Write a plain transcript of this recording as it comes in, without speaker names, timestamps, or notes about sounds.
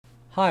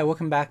Hi,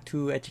 welcome back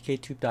to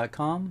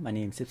EducateTube.com. My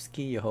name is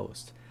Ipsky, your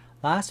host.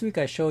 Last week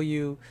I showed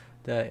you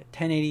the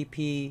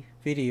 1080p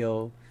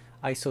video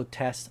ISO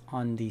test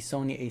on the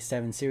Sony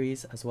a7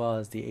 series as well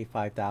as the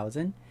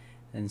a5000,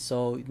 and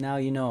so now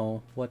you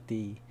know what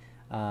the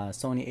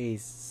Sony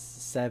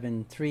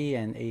a7 III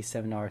and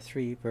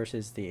a7R3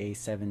 versus the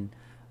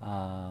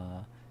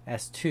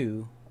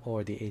a7S2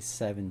 or the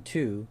a7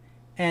 II,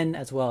 and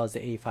as well as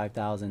the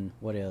a5000,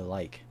 what it'll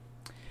like.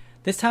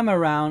 This time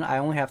around, I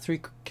only have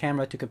three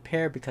cameras to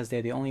compare because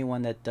they're the only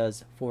one that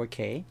does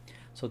 4K.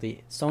 So the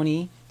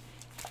Sony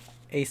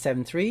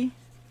a7 III,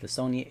 the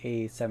Sony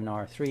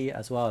a7R3,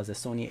 as well as the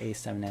Sony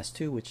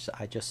a7S2, which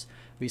I just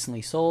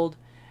recently sold.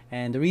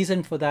 And the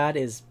reason for that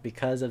is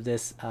because of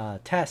this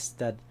test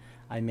that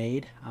I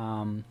made,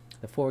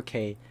 the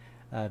 4K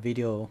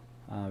video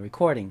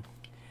recording.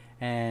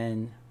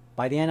 And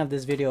by the end of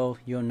this video,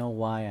 you'll know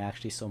why I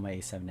actually sold my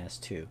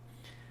a7S2.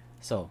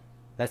 So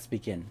let's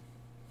begin.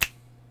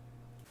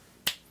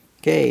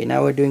 Okay,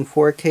 now we're doing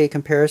 4K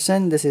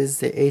comparison. This is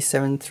the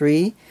a7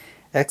 III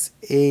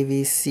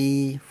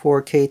XAVC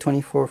 4K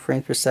 24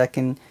 frames per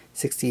second,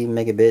 60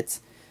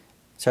 megabits,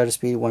 shutter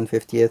speed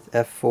 1/50th,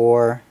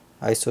 f4,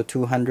 ISO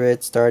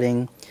 200,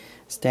 starting,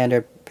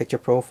 standard picture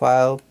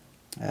profile,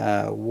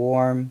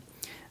 warm,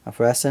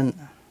 fluorescent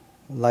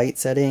light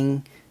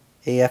setting,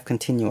 AF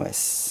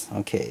continuous.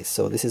 Okay,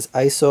 so this is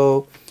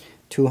ISO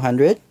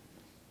 200.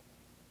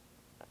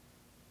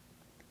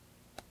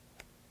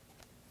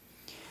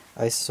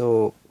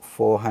 ISO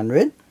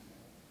 400,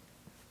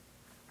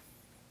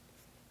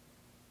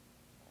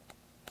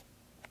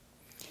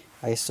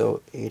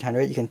 ISO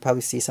 800. You can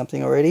probably see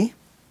something already.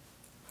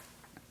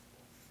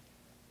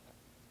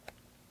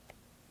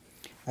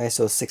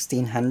 ISO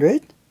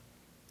 1600.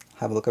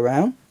 Have a look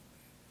around.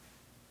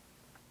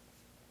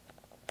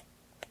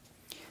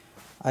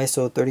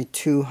 ISO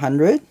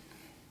 3200.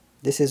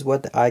 This is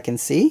what the eye can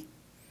see.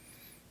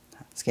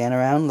 Scan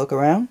around, look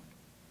around.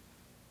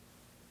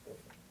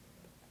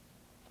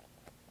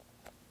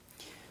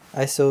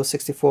 ISO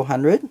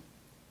 6400.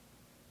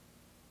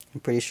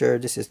 I'm pretty sure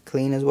this is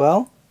clean as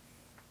well.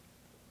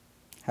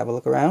 Have a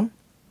look around.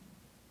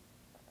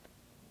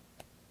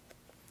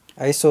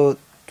 ISO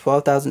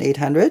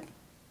 12800.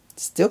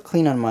 Still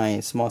clean on my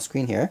small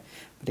screen here,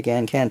 but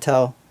again, can't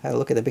tell how to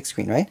look at the big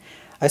screen, right?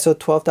 ISO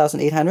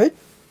 12800.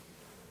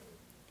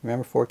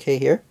 Remember 4K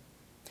here.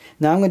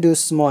 Now I'm going to do a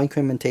small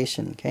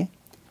incrementation, okay?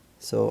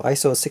 So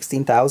ISO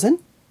 16000.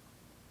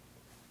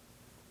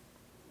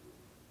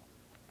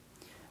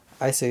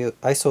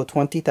 ISO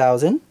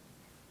 20,000.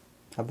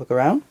 Have a look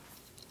around.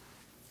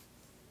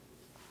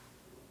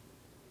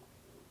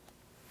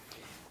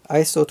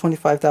 ISO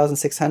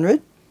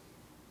 25,600.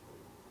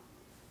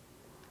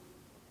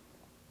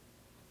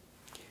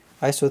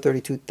 ISO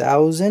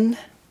 32,000.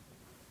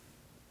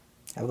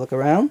 Have a look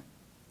around.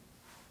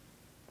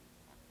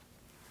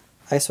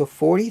 ISO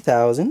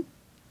 40,000.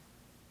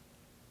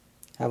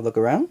 Have a look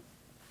around.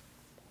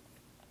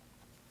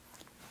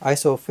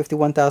 ISO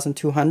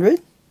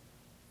 51,200.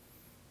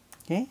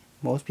 Okay,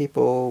 most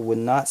people would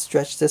not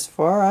stretch this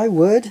far. I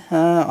would,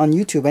 on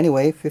YouTube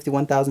anyway,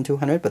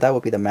 51,200, but that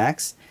would be the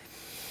max.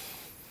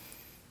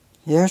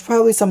 There's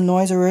probably some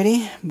noise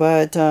already,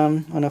 but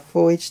on a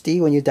full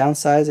HD, when you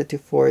downsize it to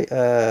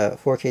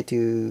 4K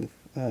to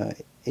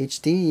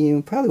HD,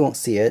 you probably won't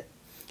see it,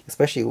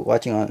 especially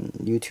watching on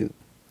YouTube.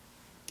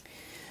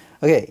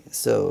 Okay,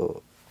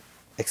 so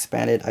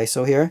expanded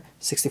ISO here,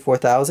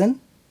 64,000.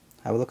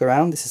 Have a look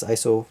around. This is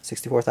ISO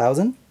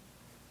 64,000.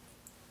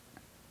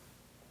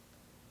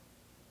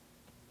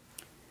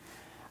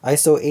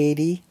 ISO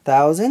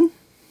 80,000.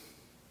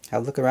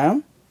 Have a look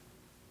around.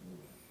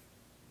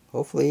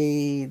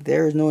 Hopefully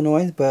there is no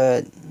noise,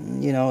 but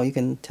you know, you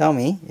can tell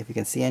me if you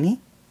can see any.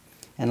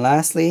 And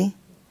lastly,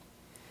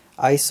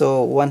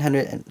 ISO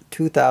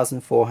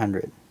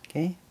 102,400.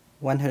 Okay,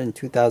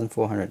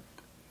 102,400.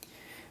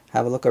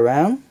 Have a look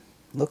around.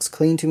 Looks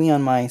clean to me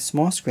on my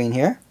small screen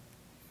here.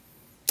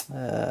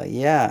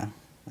 Yeah,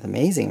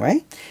 amazing,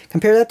 right?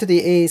 Compare that to the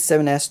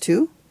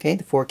a7S2. Okay,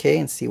 the 4K,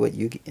 and see what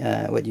you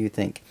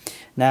think.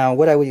 Now,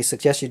 what I would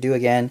suggest you do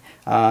again,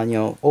 you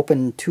know,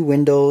 open two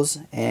windows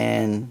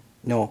and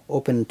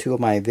open two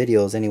of my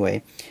videos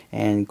anyway,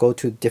 and go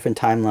to different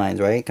timelines,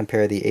 right?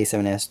 Compare the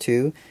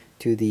a7S2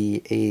 to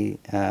the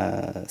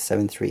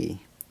a7 III.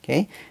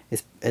 Okay,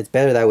 it's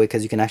better that way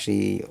because you can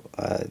actually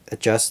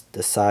adjust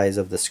the size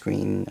of the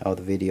screen or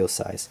the video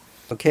size.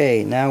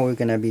 Okay, now we're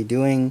gonna be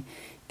doing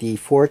the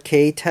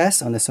 4K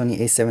test on the Sony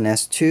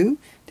a7S2.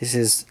 This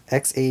is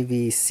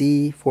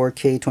XAVC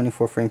 4K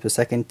 24 frames per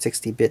second,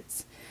 60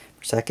 bits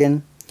per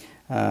second.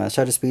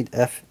 Shutter speed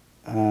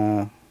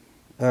or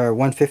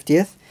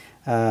 1/50th.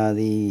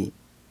 The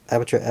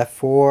aperture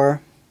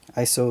f4,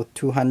 ISO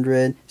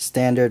 200,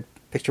 standard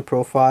picture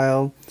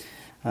profile,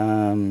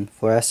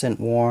 fluorescent,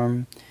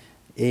 warm,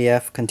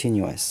 AF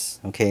continuous.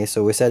 Okay,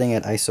 so we're setting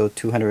at ISO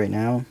 200 right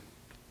now.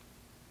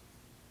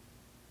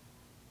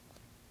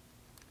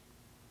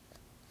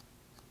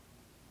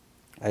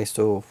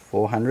 ISO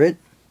 400.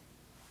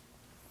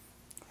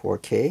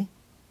 4K.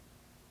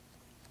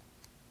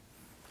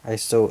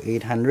 ISO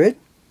 800,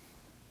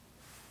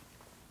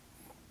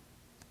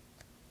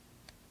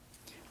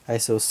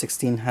 ISO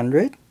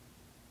 1600,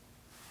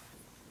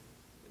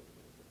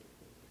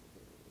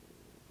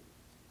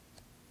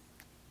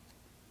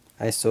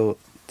 ISO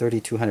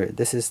 3200.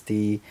 This is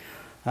the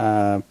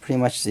pretty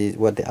much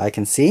what the eye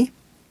can see.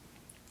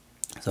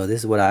 So this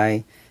is what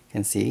I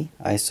can see,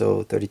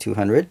 ISO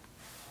 3200.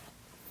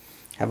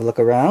 Have a look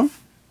around.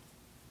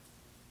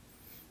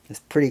 It's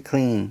pretty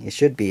clean. It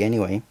should be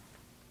anyway.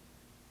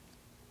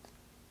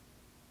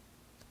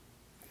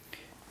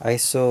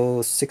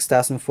 ISO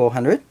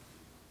 6400.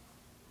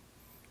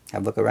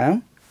 Have a look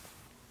around.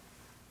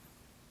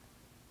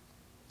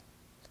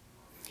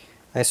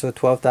 ISO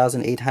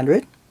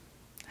 12800.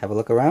 Have a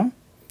look around.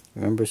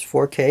 Remember, it's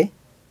 4K,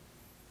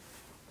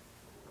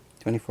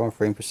 24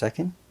 frames per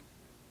second.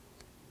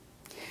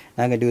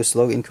 Now I'm going to do a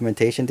slow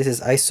incrementation. This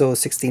is ISO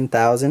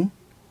 16000.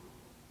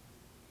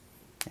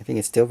 I think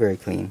it's still very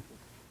clean.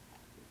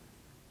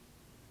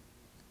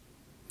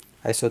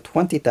 ISO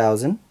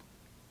 20000.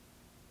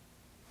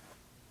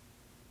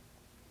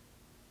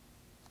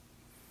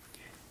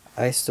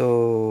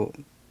 ISO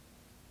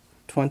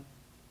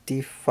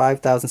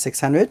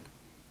 25600.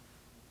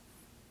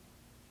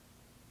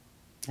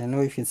 I don't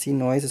know if you can see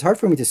noise. It's hard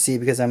for me to see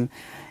because I'm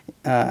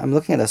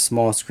looking at a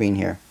small screen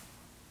here.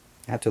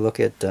 I have to look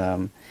at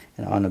on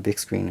a big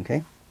screen,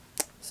 okay?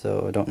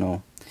 So I don't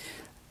know.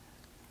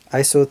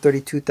 ISO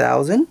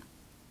 32000.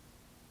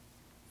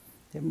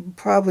 There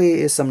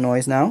probably is some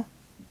noise now,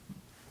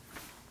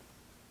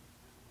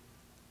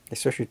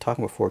 especially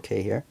talking about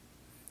 4K here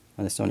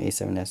on the Sony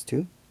a7S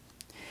II.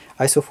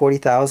 ISO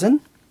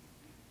 40000.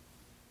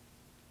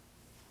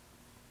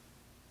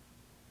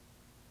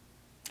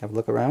 Have a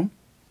look around.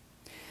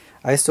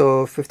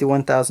 ISO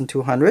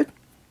 51200.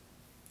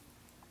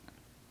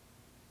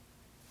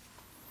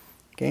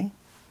 Okay.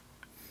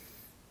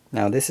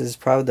 Now this is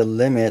probably the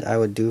limit I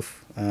would do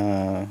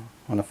on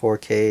a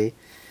 4K.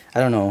 I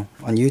don't know,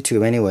 on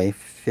YouTube anyway,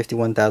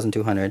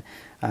 51200.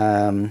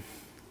 I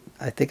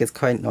think it's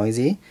quite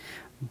noisy,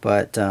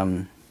 but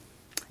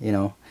you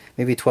know,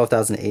 maybe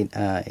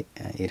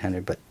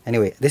 12,800. But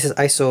anyway, this is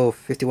ISO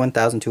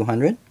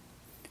 51200,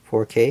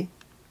 4K.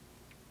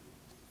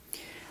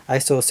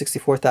 ISO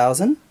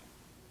 64000.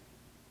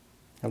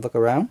 Have a look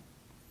around.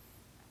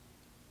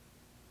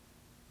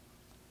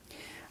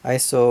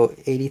 ISO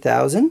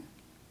 80000.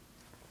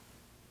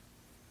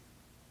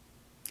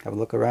 Have a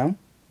look around.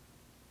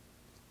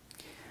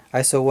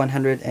 ISO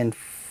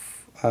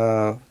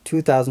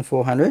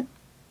 2400.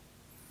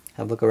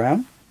 Have a look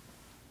around.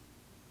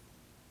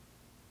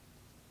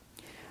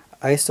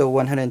 ISO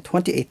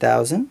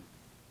 128000.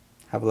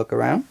 Have a look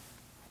around.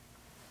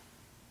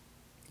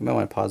 You might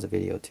want to pause the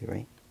video too,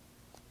 right?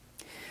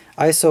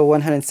 ISO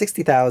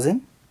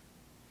 160000.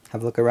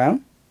 Have a look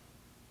around.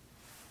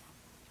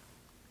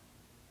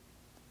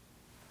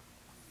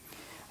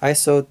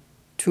 ISO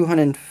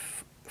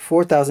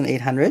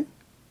 204,800.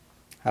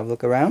 Have a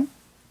look around.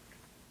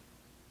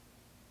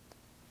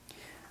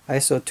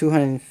 ISO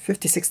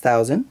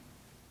 256,000.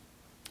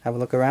 Have a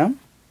look around.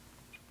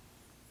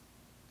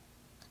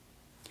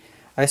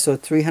 ISO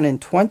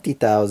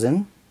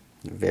 320,000.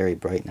 Very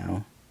bright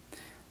now.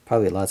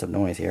 Probably lots of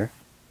noise here.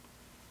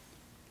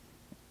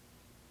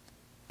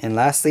 And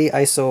lastly,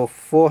 ISO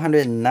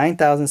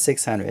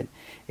 409,600.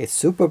 It's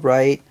super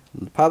bright,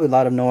 probably a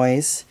lot of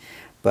noise,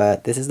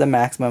 but this is the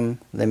maximum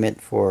limit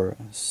for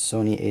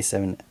Sony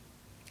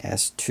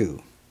a7S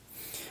II.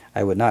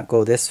 I would not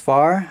go this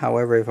far.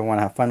 However, if I want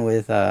to have fun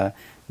with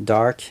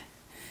dark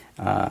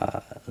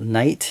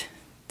night,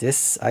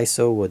 this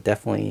ISO will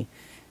definitely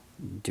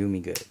do me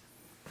good.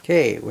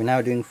 Okay, we're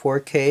now doing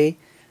 4K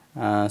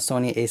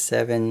Sony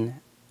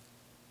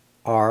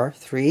a7R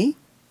III.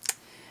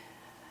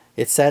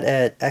 It's set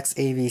at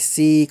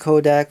XAVC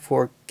codec,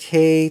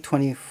 4K,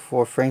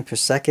 24 frames per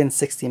second,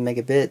 60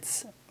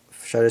 megabits,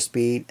 shutter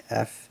speed,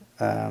 the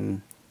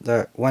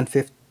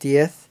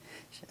 1/50th,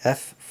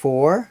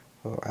 f4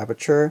 or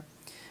aperture,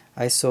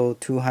 ISO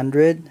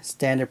 200,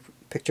 standard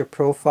picture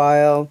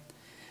profile,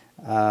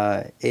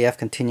 AF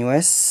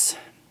continuous.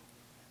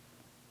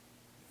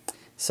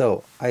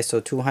 So ISO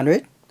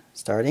 200,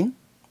 starting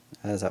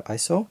as our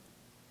ISO.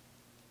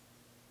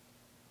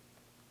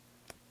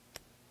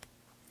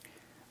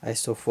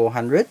 ISO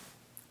 400.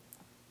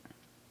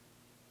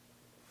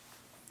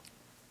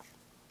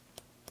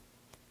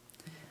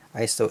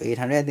 ISO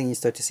 800. I think you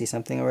start to see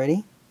something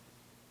already.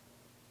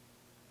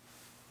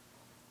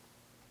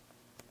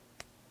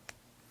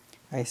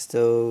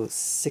 ISO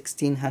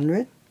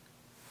 1600.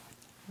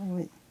 Oh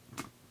wait,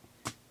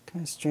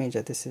 kind of strange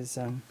that this is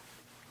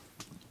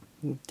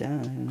moved down.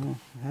 I don't know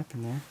what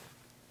happened there.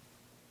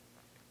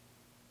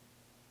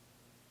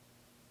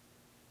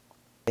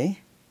 Okay.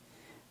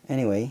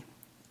 Anyway,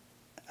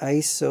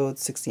 ISO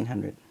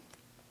 1600.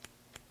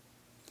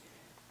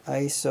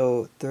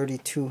 ISO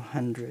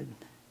 3200.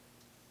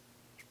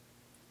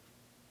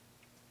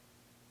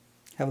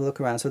 Have a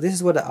look around. So this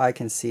is what the eye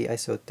can see,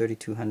 ISO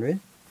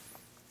 3200.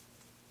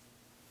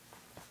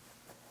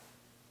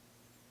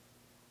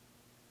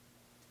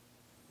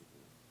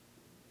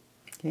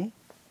 Okay.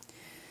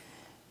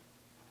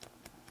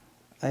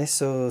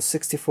 ISO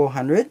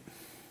 6400.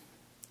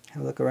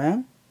 Have a look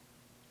around.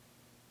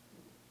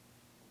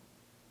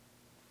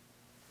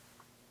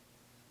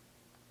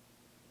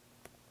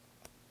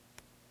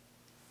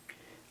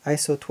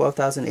 ISO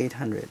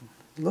 12800.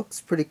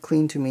 Looks pretty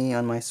clean to me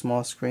on my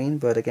small screen,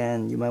 but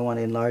again, you might want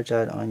to enlarge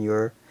that on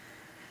your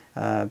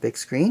big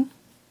screen.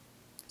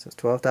 So it's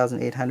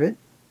 12,800.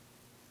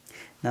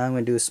 Now I'm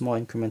going to do a small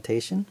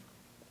incrementation.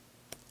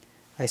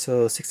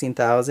 ISO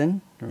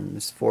 16,000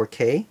 is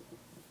 4K.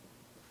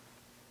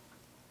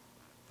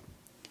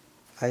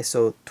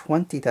 ISO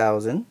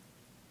 20,000.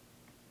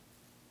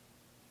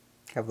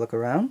 Have a look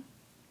around.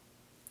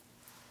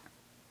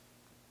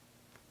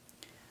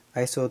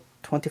 ISO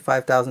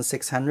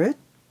 25,600.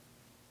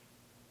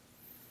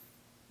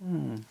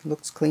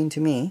 Looks clean to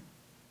me.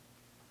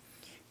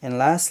 And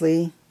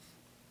lastly,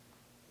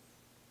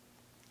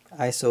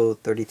 ISO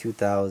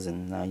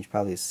 32,000. Now you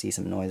probably see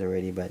some noise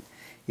already, but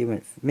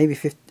even maybe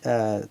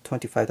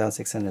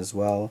 25,600 as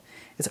well.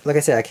 It's like I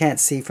said, I can't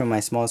see from my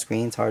small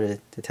screen. It's hard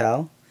to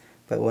tell,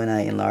 but when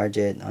I enlarge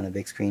it on a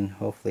big screen,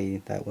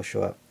 hopefully that will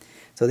show up.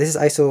 So this is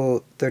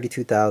ISO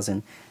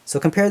 32,000. So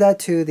compare that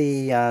to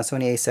the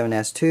Sony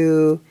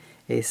a7S2,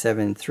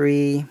 a7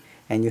 III,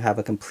 and you have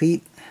a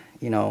complete,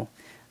 a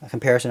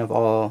comparison of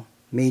all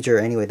the major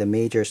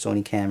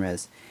Sony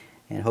cameras,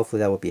 and hopefully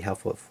that will be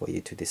helpful for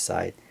you to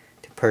decide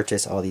to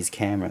purchase all these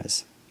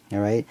cameras.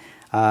 Alright,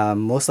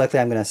 most likely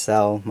I'm going to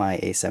sell my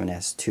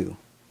a7S2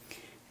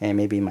 and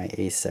maybe my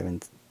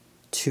a7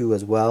 II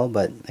as well,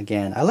 but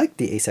again, I like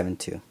the a7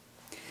 II.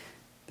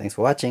 Thanks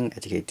for watching,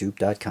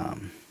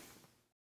 EducateTube.com.